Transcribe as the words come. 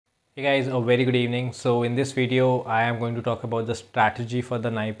Hey guys, a very good evening. So in this video, I am going to talk about the strategy for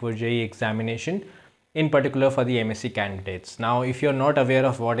the NIPER-JEE examination, in particular for the MSc candidates. Now, if you're not aware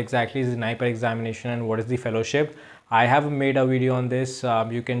of what exactly is the NIPER examination and what is the fellowship, I have made a video on this.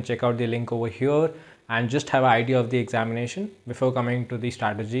 You can check out the link over here and just have an idea of the examination before coming to the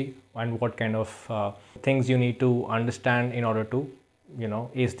strategy and what kind of things you need to understand in order to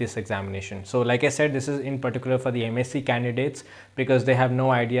is this examination. So like I said, this is in particular for the MSc candidates because they have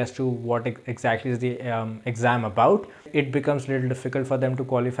no idea as to what exactly is the exam about. It becomes a little difficult for them to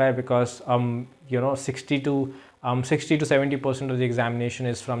qualify because 60 to 70% of the examination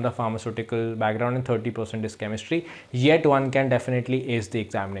is from the pharmaceutical background and 30% is chemistry, yet one can definitely ace the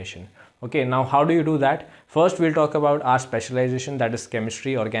examination. Okay, now how do you do that? First, we'll talk about our specialization, that is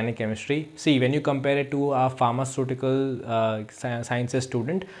chemistry, organic chemistry. See, when you compare it to a pharmaceutical sciences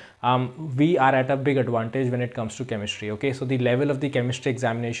student, we are at a big advantage when it comes to chemistry. Okay, so the level of the chemistry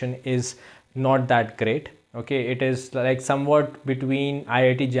examination is not that great. Okay, it is like somewhat between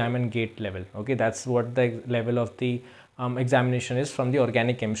IIT JAM and GATE level. Okay, that's what the level of the examination is from the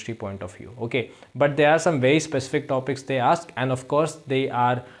organic chemistry point of view. Okay, but there are some very specific topics they ask, and of course they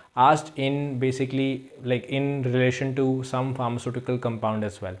are asked in basically like in relation to some pharmaceutical compound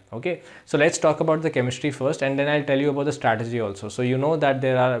as well. Okay, so let's talk about the chemistry first and then I'll tell you about the strategy also. So you know that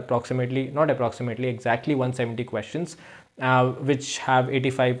there are exactly 170 questions which have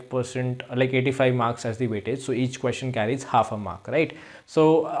 85%, like 85 marks as the weightage. So each question carries half a mark, right?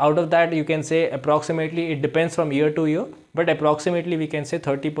 So out of that, you can say approximately, it depends from year to year, but approximately we can say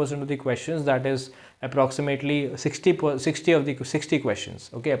 30% of the questions, that is approximately 60 of the 60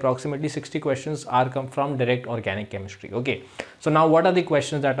 questions. Okay, approximately 60 questions are come from direct organic chemistry. Okay, so now what are the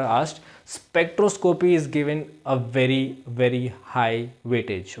questions that are asked? Spectroscopy is given a very high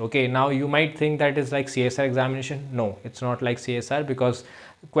weightage. Okay, now you might think that is like CSR examination. No, it's not like CSR because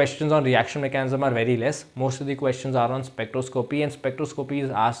questions on reaction mechanism are very less. Most of the questions are on spectroscopy, and spectroscopy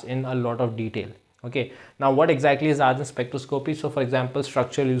is asked in a lot of detail. Okay, now what exactly is asked in spectroscopy? So for example,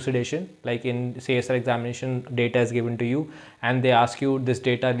 structural elucidation, like in CSR examination, data is given to you and they ask you this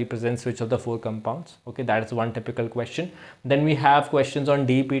data represents which of the 4 compounds. Okay, that is one typical question. Then we have questions on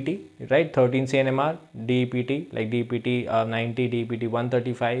DEPT, right? 13C NMR, DEPT, like DEPT 90, DEPT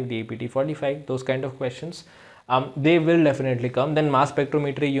 135, DEPT 45, those kind of questions. They will definitely come. Then mass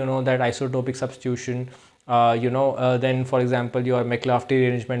spectrometry, you know that isotopic substitution, then for example your McLafty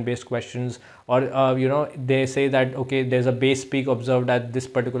rearrangement based questions, or they say that okay, there's a base peak observed at this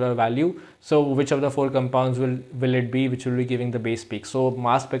particular value, so which of the 4 compounds will it be which will be giving the base peak. So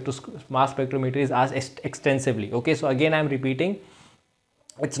mass spectrometry is asked extensively. Okay, so again I'm repeating,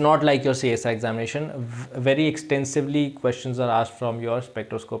 it's not like your CSI examination. Very extensively questions are asked from your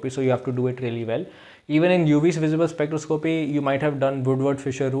spectroscopy, so you have to do it really well. Even in UV visible spectroscopy, you might have done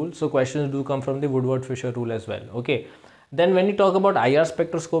Woodward-Fisher rule, so questions do come from the Woodward-Fisher rule as well. Okay, then when we talk about IR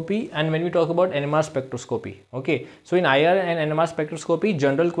spectroscopy and when we talk about NMR spectroscopy, okay, so in IR and NMR spectroscopy,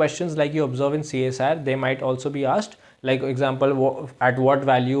 general questions like you observe in CSR, they might also be asked. Like example, at what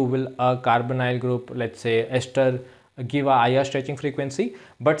value will a carbonyl group, let's say ester, give a IR stretching frequency?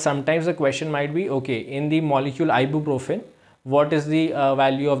 But sometimes the question might be, okay, in the molecule ibuprofen, what is the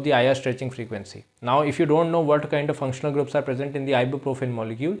value of the IR stretching frequency? Now, if you don't know what kind of functional groups are present in the ibuprofen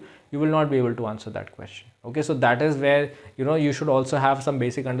molecule, you will not be able to answer that question. Okay, so that is where you should also have some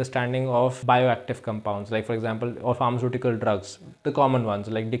basic understanding of bioactive compounds, like for example, or pharmaceutical drugs, the common ones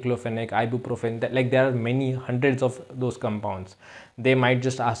like diclofenac, ibuprofen, like there are many hundreds of those compounds. They might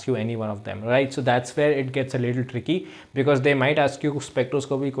just ask you any one of them, right? So that's where it gets a little tricky because they might ask you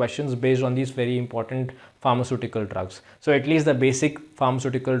spectroscopy questions based on these very important pharmaceutical drugs. So at least the basic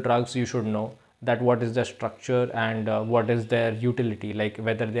pharmaceutical drugs you should know, that what is their structure and what is their utility, like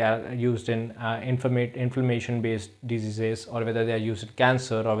whether they are used in inflammation based diseases or whether they are used in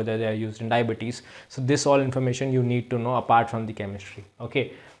cancer or whether they are used in diabetes. So this all information you need to know apart from the chemistry.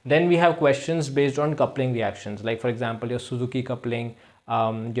 Okay, then we have questions based on coupling reactions, like for example your Suzuki coupling,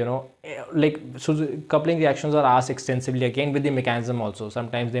 coupling reactions are asked extensively again with the mechanism also.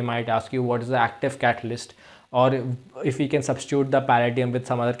 Sometimes they might ask you what is the active catalyst, or if we can substitute the palladium with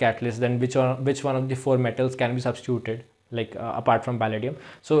some other catalyst, then which one of the 4 metals can be substituted, like apart from palladium.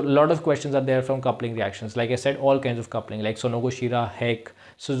 So a lot of questions are there from coupling reactions. Like I said, all kinds of coupling like Sonogoshira, Heck,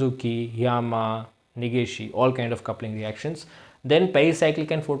 Suzuki, Yama, Nigeshi, all kind of coupling reactions. Then pericyclic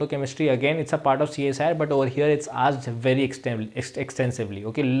and photochemistry, again it's a part of CSIR, but over here it's asked very extensively.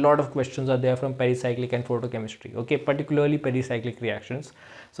 Okay, a lot of questions are there from pericyclic and photochemistry. Okay, particularly pericyclic reactions.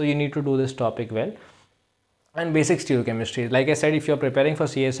 So you need to do this topic well. And basic stereochemistry, like I said, if you're preparing for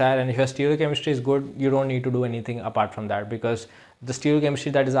CSR and if your stereochemistry is good, you don't need to do anything apart from that, because The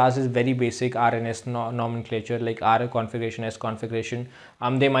stereochemistry that is asked is very basic RNS nomenclature, like R configuration, S configuration.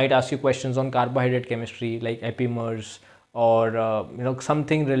 They might ask you questions on carbohydrate chemistry like epimers, or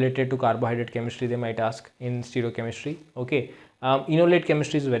something related to carbohydrate chemistry they might ask in stereochemistry. Okay. Enolate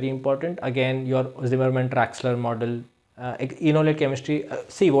chemistry is very important. Again, your Zimmermann-Traxler model, enolate chemistry.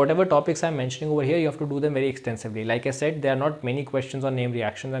 See, whatever topics I'm mentioning over here, you have to do them very extensively. Like I said, there are not many questions on name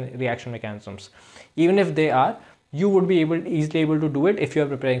reactions and reaction mechanisms. Even if they are, you would be easily able to do it if you are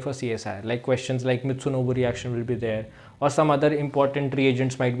preparing for CSIR. Like questions like Mitsunobu reaction will be there, or some other important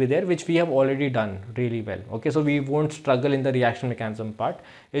reagents might be there, which we have already done really well. Okay, so we won't struggle in the reaction mechanism part.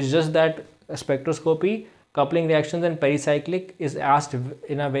 It's just that spectroscopy, coupling reactions and pericyclic is asked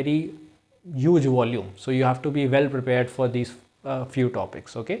in a very huge volume, so you have to be well prepared for these few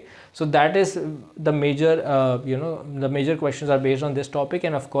topics. Okay, so that is the major the major questions are based on this topic,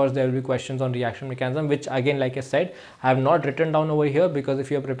 and of course there will be questions on reaction mechanism, which again, like I said, I have not written down over here, because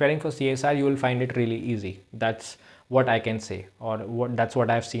if you are preparing for CSR, you will find it really easy. That's what I can say, or that's what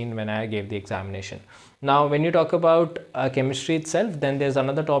I've seen when I gave the examination. Now when you talk about chemistry itself, then there's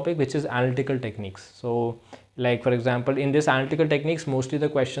another topic which is analytical techniques. So like for example, in this analytical techniques, mostly the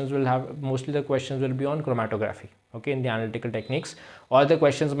questions will be on chromatography. Okay, in the analytical techniques, or the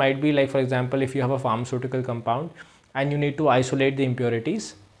questions might be like, for example, if you have a pharmaceutical compound and you need to isolate the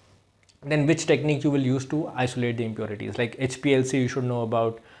impurities, then which technique you will use to isolate the impurities. Like HPLC you should know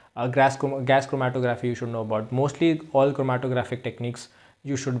about, gas chromatography you should know about. Mostly all chromatographic techniques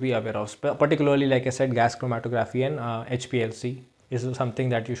you should be aware of, particularly like I said, gas chromatography and HPLC is something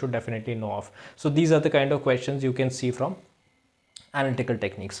that you should definitely know of. So these are the kind of questions you can see from analytical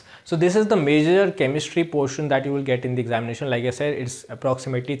techniques. So this is the major chemistry portion that you will get in the examination. Like I said, it's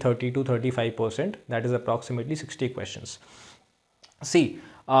approximately 30 to 35%, that is approximately 60 questions. See,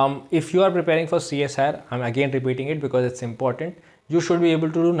 if you are preparing for CSR, I'm again repeating it because it's important, you should be able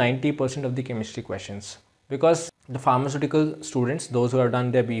to do 90% of the chemistry questions, because the pharmaceutical students, those who have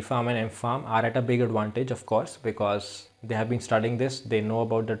done their B.Pharm and M.Pharm, are at a big advantage, of course, because they have been studying this, they know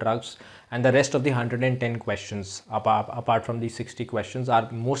about the drugs, and the rest of the 110 questions apart from these 60 questions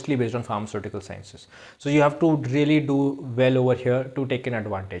are mostly based on pharmaceutical sciences. So you have to really do well over here to take an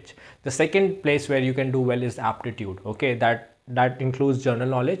advantage. The second place where you can do well is aptitude. Okay, that includes general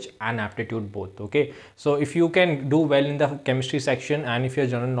knowledge and aptitude both. Okay, so if you can do well in the chemistry section, and if your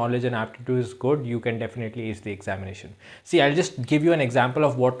general knowledge and aptitude is good, you can definitely ace the examination. See, I'll just give you an example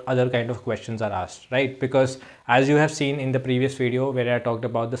of what other kind of questions are asked, right? Because as you have seen in the previous video where I talked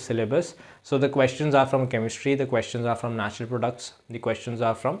about the syllabus, so the questions are from chemistry, the questions are from natural products, the questions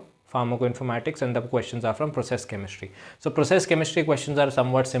are from pharmacoinformatics, and the questions are from process chemistry. So process chemistry questions are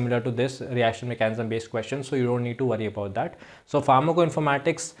somewhat similar to this reaction mechanism based questions, so you don't need to worry about that. So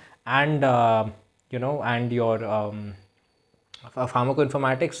pharmacoinformatics and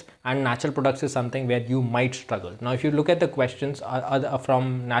pharmacoinformatics and natural products is something where you might struggle. Now if you look at the questions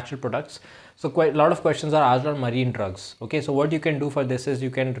from natural products, so quite a lot of questions are asked on marine drugs. Okay, so what you can do for this is you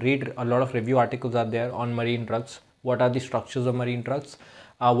can read a lot of review articles are there on marine drugs. What are the structures of marine drugs?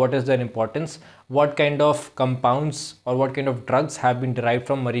 What is their importance, what kind of compounds or what kind of drugs have been derived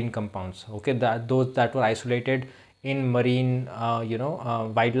from marine compounds. Okay, those that were isolated in marine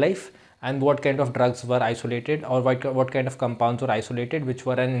wildlife, and what kind of drugs were isolated, or what kind of compounds were isolated which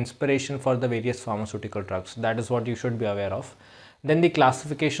were an inspiration for the various pharmaceutical drugs. That is what you should be aware of. Then the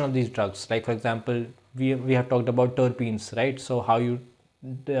classification of these drugs, like for example, we have talked about terpenes, right? So how you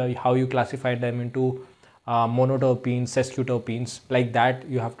classify them into monoterpenes, sesquiterpenes, like that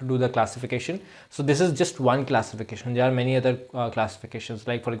you have to do the classification. So this is just one classification. There are many other classifications,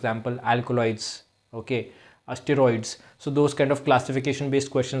 like for example alkaloids, okay, steroids. So those kind of classification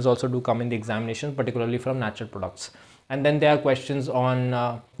based questions also do come in the examination, particularly from natural products. And then there are questions on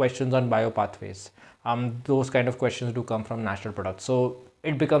biopathways. Those kind of questions do come from natural products. So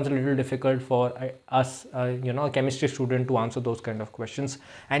it becomes a little difficult for us, a chemistry student, to answer those kind of questions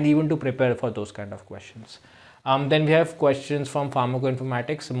and even to prepare for those kind of questions. Then we have questions from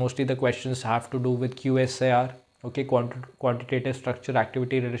pharmacoinformatics. Mostly the questions have to do with QSAR, okay, quantitative structure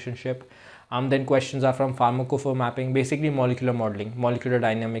activity relationship. Then questions are from pharmacophore mapping, basically molecular modeling, molecular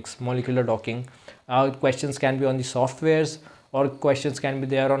dynamics, molecular docking. Questions can be on the softwares, or questions can be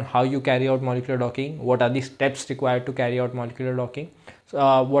there on how you carry out molecular docking, what are the steps required to carry out molecular docking,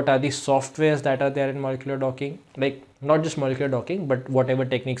 what are the softwares that are there in molecular docking, like not just molecular docking but whatever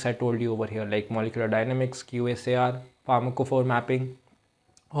techniques I told you over here, like molecular dynamics, QSAR, pharmacophore mapping,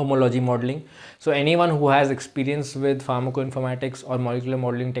 homology modeling. So anyone who has experience with pharmacoinformatics or molecular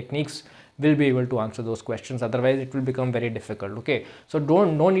modeling techniques will be able to answer those questions. Otherwise it will become very difficult. Okay, so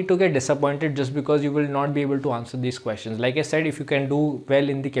no need to get disappointed just because you will not be able to answer these questions. Like I said, if you can do well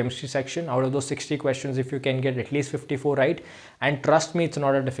in the chemistry section, out of those 60 questions, if you can get at least 54 right, and trust me, it's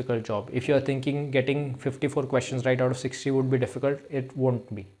not a difficult job. If you're thinking getting 54 questions right out of 60 would be difficult, it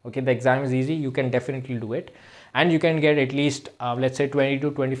won't be. Okay, the exam is easy, you can definitely do it, and you can get at least let's say 20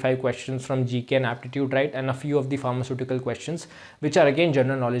 to 25 questions from GK and aptitude right, and a few of the pharmaceutical questions, which are again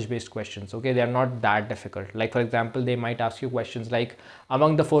general knowledge based questions. Okay, they are not that difficult. Like for example, they might ask you questions like,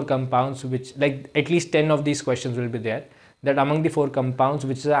 among the 4 compounds, which, like, at least 10 of these questions will be there, that among the 4 compounds,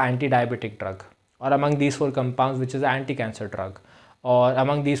 which is an anti-diabetic drug, or among these 4 compounds, which is an anti-cancer drug, or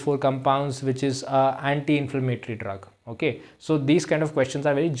among these 4 compounds, which is a anti-inflammatory drug. Okay, so these kind of questions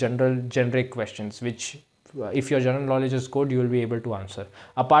are very generic questions, which if your general knowledge is good, you will be able to answer.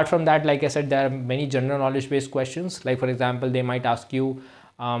 Apart from that, like I said, there are many general knowledge based questions. Like for example, they might ask you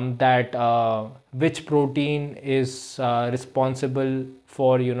that which protein is responsible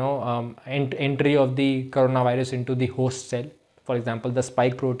for entry of the coronavirus into the host cell. For example, the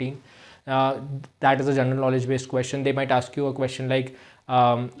spike protein. That is a general knowledge based question. They might ask you a question like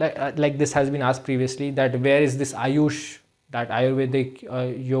this has been asked previously, that where is this Ayush, that Ayurvedic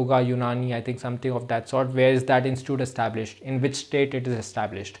yoga Unani, I think something of that sort, where is that institute established, in which state it is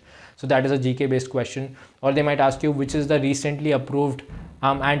established. So that is a GK based question. Or they might ask you which is the recently approved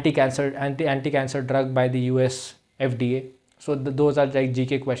anti-cancer drug by the US FDA. So those are like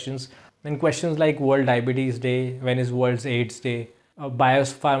GK questions. Then questions like World Diabetes Day, when is World's AIDS Day,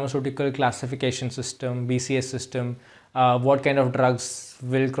 biopharmaceutical classification system, BCS system, what kind of drugs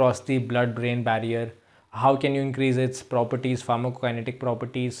will cross the blood-brain barrier, how can you increase its properties, pharmacokinetic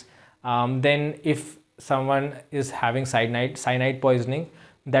properties. Then if someone is having cyanide poisoning,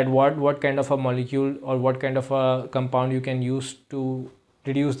 that what kind of a molecule or what kind of a compound you can use to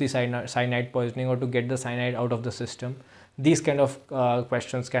reduce the cyanide poisoning, or to get the cyanide out of the system. These kind of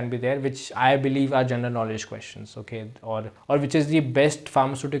questions can be there, which I believe are general knowledge questions. Okay, or which is the best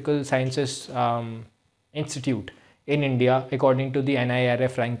pharmaceutical sciences institute in India according to the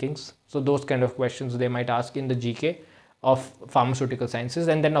NIRF rankings. So those kind of questions they might ask in the GK of pharmaceutical sciences.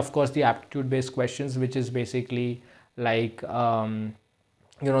 And then of course the aptitude based questions, which is basically like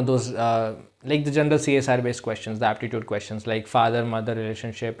those like the general CSR based questions, the aptitude questions, like father mother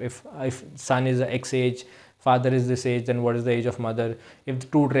relationship. If son is X age, father is this age, then what is the age of mother? If the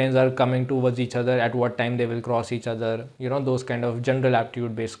 2 trains are coming towards each other, at what time they will cross each other, those kind of general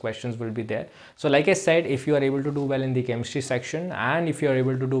aptitude based questions will be there. So like I said, if you are able to do well in the chemistry section, and if you are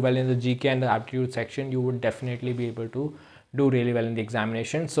able to do well in the GK and the aptitude section, you would definitely be able to do really well in the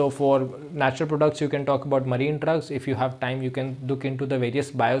examination. So for natural products, you can talk about marine drugs. If you have time, you can look into the various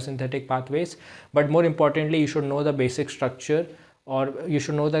biosynthetic pathways, but more importantly, you should know the basic structure, or you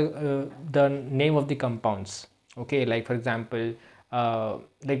should know the name of the compounds. Okay, like for example,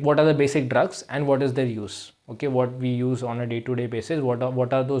 like what are the basic drugs and what is their use. Okay, what we use on a day-to-day basis,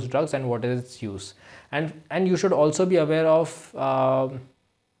 what are those drugs and what is its use. And you should also be aware of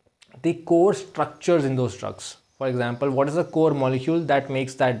the core structures in those drugs. For example, what is the core molecule that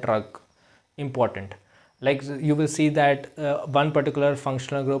makes that drug important? Like you will see that one particular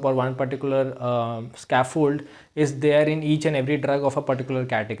functional group or one particular scaffold is there in each and every drug of a particular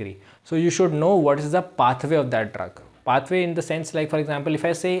category. So you should know what is the pathway of that drug. Pathway in the sense, like for example, if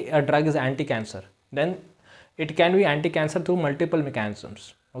I say a drug is anti-cancer, then it can be anti-cancer through multiple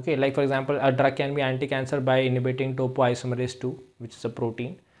mechanisms. Okay, like for example, a drug can be anti-cancer by inhibiting topoisomerase 2, which is a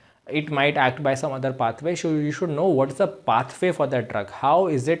protein. It might act by some other pathway. So you should know what is the pathway for that drug. How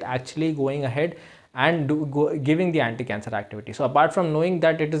is it actually going ahead and giving the anti-cancer activity? So apart from knowing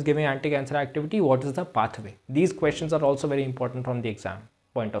that it is giving anti-cancer activity, what is the pathway? These questions are also very important from the exam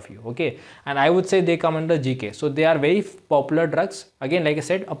point of view. Okay, and I would say they come under GK. So they are very popular drugs. Again, like I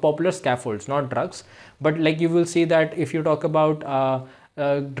said, a popular scaffolds, not drugs, but like you will see that if you talk about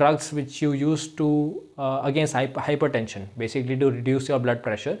drugs which you use to against hypertension, basically to reduce your blood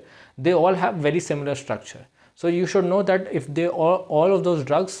pressure, they all have very similar structure. So you should know that if they all of those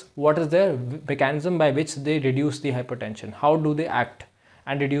drugs, what is their mechanism by which they reduce the hypertension, how do they act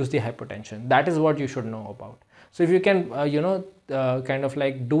and reduce the hypertension. That is what you should know about. So if you can kind of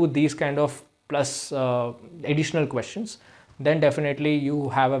like do these kind of plus additional questions, then definitely you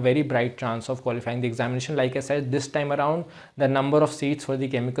have a very bright chance of qualifying the examination. Like I said, this time around the number of seats for the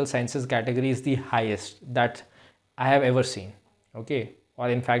chemical sciences category is the highest that I have ever seen. Okay, or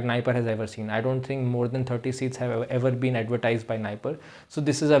in fact NIPER has ever seen. I don't think more than 30 seats have ever been advertised by NIPER. So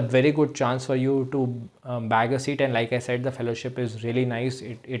this is a very good chance for you to bag a seat. And like I said, the fellowship is really nice.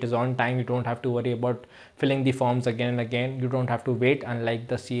 It is on time. You don't have to worry about filling the forms again and again. You don't have to wait, unlike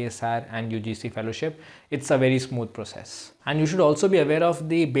the CSR and UGC fellowship. It's a very smooth process. And you should also be aware of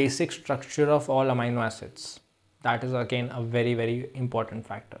the basic structure of all amino acids. That is again a very, very important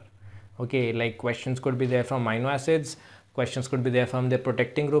factor. Okay, like questions could be there from amino acids. Questions could be there from the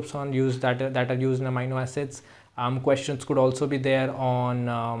protecting groups on use that are used in amino acids. Questions could also be there on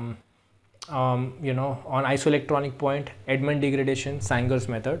on isoelectronic point, Edmond degradation, Sanger's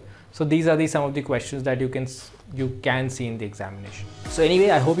method. So these are some of the questions that you can see in the examination. So anyway,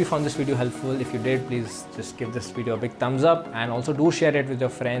 I hope you found this video helpful. If you did, please just give this video a big thumbs up, and also do share it with your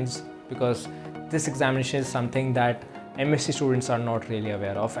friends, because this examination is something that MSc students are not really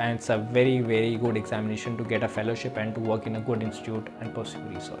aware of, and it's a very, very good examination to get a fellowship and to work in a good institute and pursue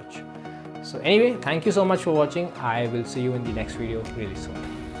research. So anyway, thank you so much for watching. I will see you in the next video really soon.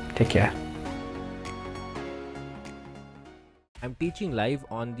 Take care. I'm teaching live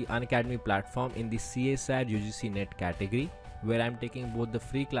on the Unacademy platform in the CSIR UGC NET category, where I'm taking both the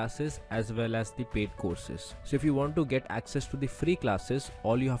free classes as well as the paid courses. So if you want to get access to the free classes,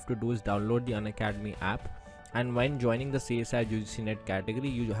 all you have to do is download the Unacademy app. And when joining the CSIR UGC NET category,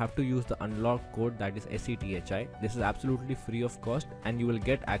 you have to use the unlock code, that is SETHI. This is absolutely free of cost, and you will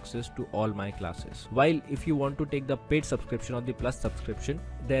get access to all my classes. While if you want to take the paid subscription or the plus subscription,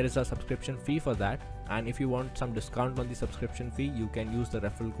 there is a subscription fee for that. And if you want some discount on the subscription fee, you can use the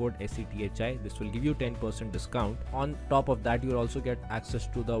referral code SETHI. This will give you 10% discount. On top of that, you will also get access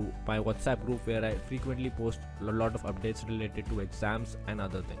to my WhatsApp group, where I frequently post a lot of updates related to exams and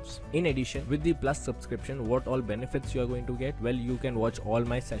other things. In addition, with the plus subscription, what all benefits you are going to get? Well, you can watch all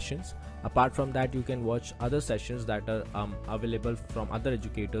my sessions. Apart from that, you can watch other sessions that are available from other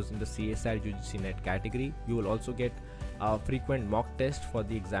educators in the CSIR UGC NET category. You will also get a frequent mock test for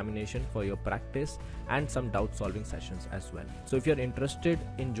the examination for your practice, and some doubt solving sessions as well. So if you're interested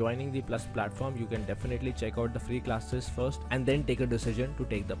in joining the plus platform, you can definitely check out the free classes first and then take a decision to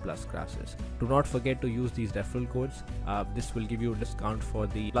take the plus classes. Do not forget to use these referral codes. This will give you a discount for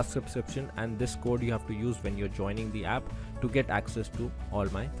the plus subscription, and this code you have to use when you're joining the app to get access to all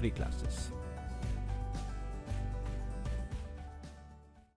my free classes.